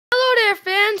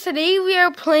friends, today we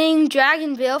are playing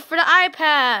Dragonvale for the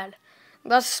iPad.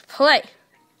 Let's play.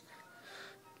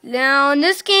 Now in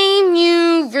this game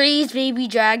you raise baby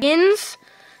dragons.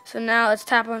 So now let's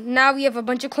tap on. Now we have a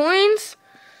bunch of coins.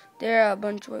 There are a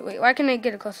bunch. Wait. Why can't I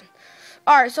get a close one?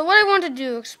 Alright, so what I want to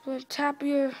do, tap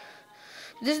your.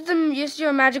 This is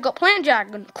your magical plant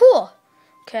dragon. Cool.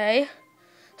 Okay.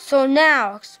 So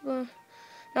now what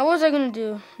was I gonna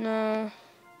do? No.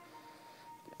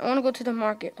 I want to go to the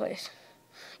marketplace.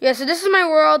 Yeah, so this is my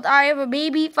world. I have a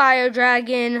baby fire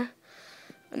dragon.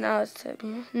 Now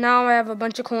I have a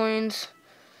bunch of coins.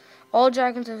 All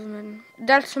dragons have been.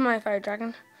 That's my fire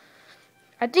dragon.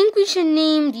 I think we should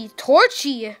name the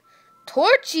Torchy.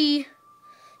 Torchy.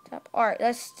 Alright,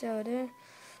 let's do it.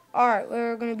 Alright,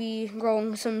 we're gonna be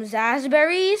growing some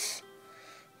raspberries.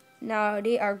 Now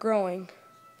they are growing.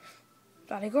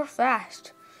 They grow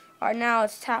fast. Alright, now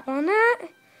let's tap on that.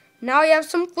 Now we have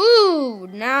some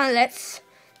food. Now let's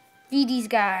feed these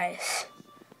guys.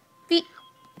 Feed.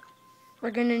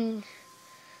 We're gonna.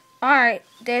 Alright,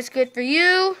 that's good for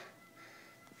you.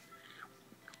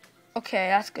 Okay,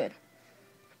 that's good.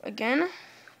 Again.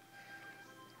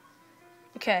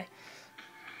 Okay.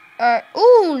 Alright.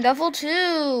 Ooh, level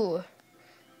 2.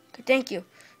 Okay, thank you.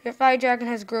 Your fire dragon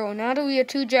has grown. Now that we have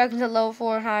 2 dragons at level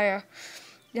 4 and higher,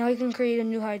 now we can create a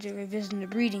new hydra revisit the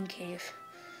breeding cave.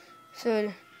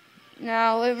 So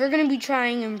now we're gonna be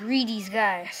trying and breed these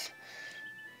guys.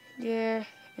 There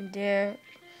and there.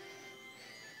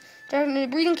 The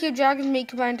breeding cave dragons may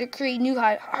combine to create new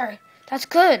hydra. Alright, that's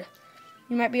good.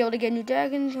 You might be able to get new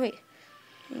dragons. Wait.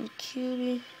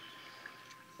 Cutie.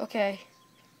 Okay.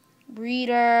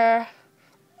 Breeder.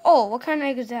 Oh, what kind of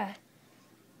egg is that?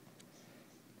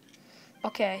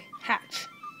 Okay, hatch.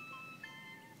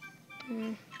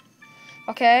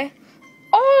 Okay.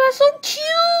 Oh, that's so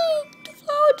cute! The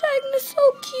flower dragon is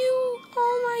so cute!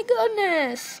 Oh my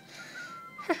goodness!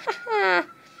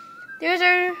 There's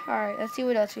our... Alright, let's see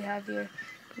what else we have here.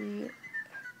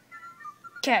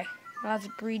 Okay, let's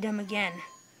breed them again.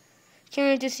 Can't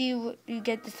wait to see what you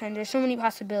get this time. There's so many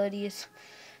possibilities.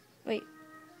 Wait.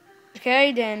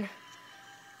 Okay, then.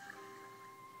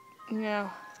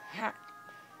 Now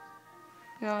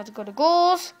let's go to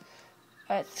goals.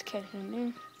 Let's get him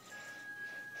in.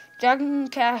 Dragon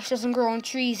cash doesn't grow on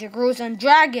trees, it grows on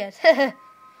dragons.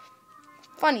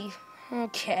 Funny.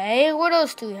 Okay, what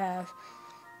else do we have?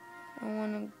 I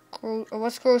want to grow,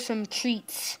 let's grow some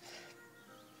treats.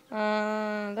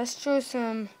 Let's grow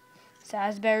some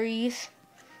raspberries.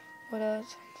 What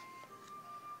else?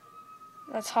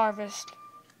 Let's harvest.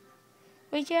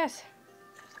 Wait, yes.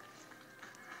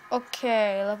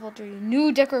 Okay, level 3.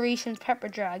 New decorations, pepper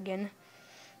dragon.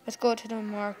 Let's go to the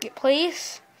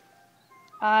marketplace.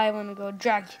 I want to go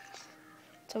dragons.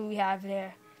 That's what we have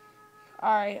there.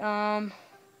 Alright,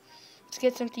 let's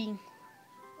get something.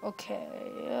 Okay,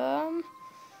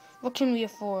 what can we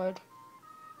afford?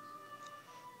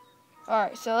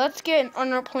 Alright, so let's get an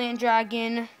under plant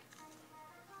dragon.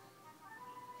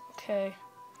 Okay.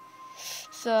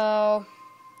 So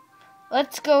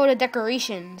let's go to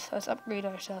decorations. Let's upgrade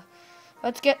ourselves.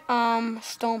 Let's get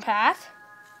stone path.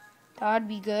 That would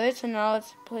be good. So now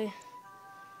let's play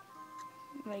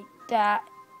like that.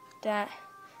 There.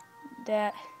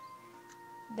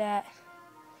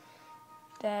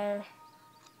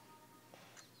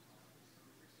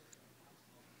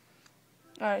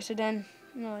 Alright, so then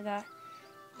like that.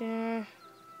 There.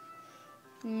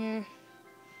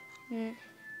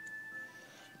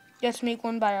 Let's make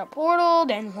one by our portal,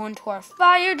 then one to our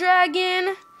fire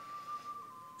dragon.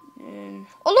 And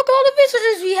oh, look at all the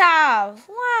visitors we have!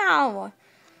 Wow!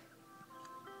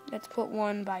 Let's put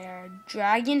one by our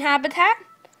dragon habitat.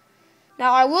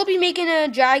 Now, I will be making a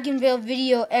Dragonvale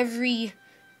video every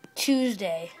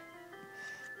Tuesday.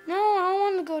 No, I don't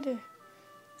want to go to...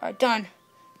 Alright, done.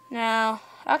 Now,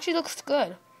 actually looks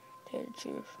good. To tell the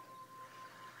truth.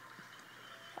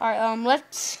 Alright,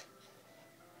 let's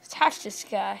hatch this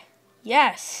guy.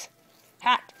 Yes.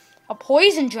 Hat. A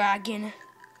poison dragon.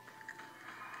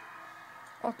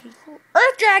 Okay, cool.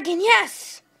 Earth dragon,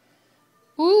 yes!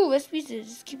 Ooh, let's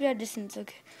keep that distance.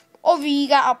 Okay. Over here, you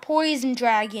got a poison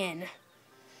dragon.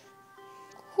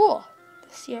 Cool.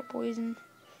 Let's see our poison.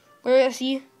 Where is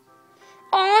he?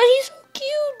 Oh, he's so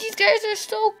cute. These guys are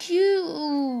so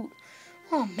cute.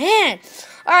 Oh, man.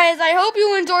 Alright, I hope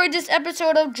you enjoyed this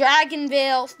episode of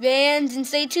Dragonvale, fans, and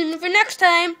stay tuned for next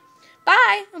time.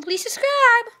 Bye, and please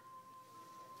subscribe.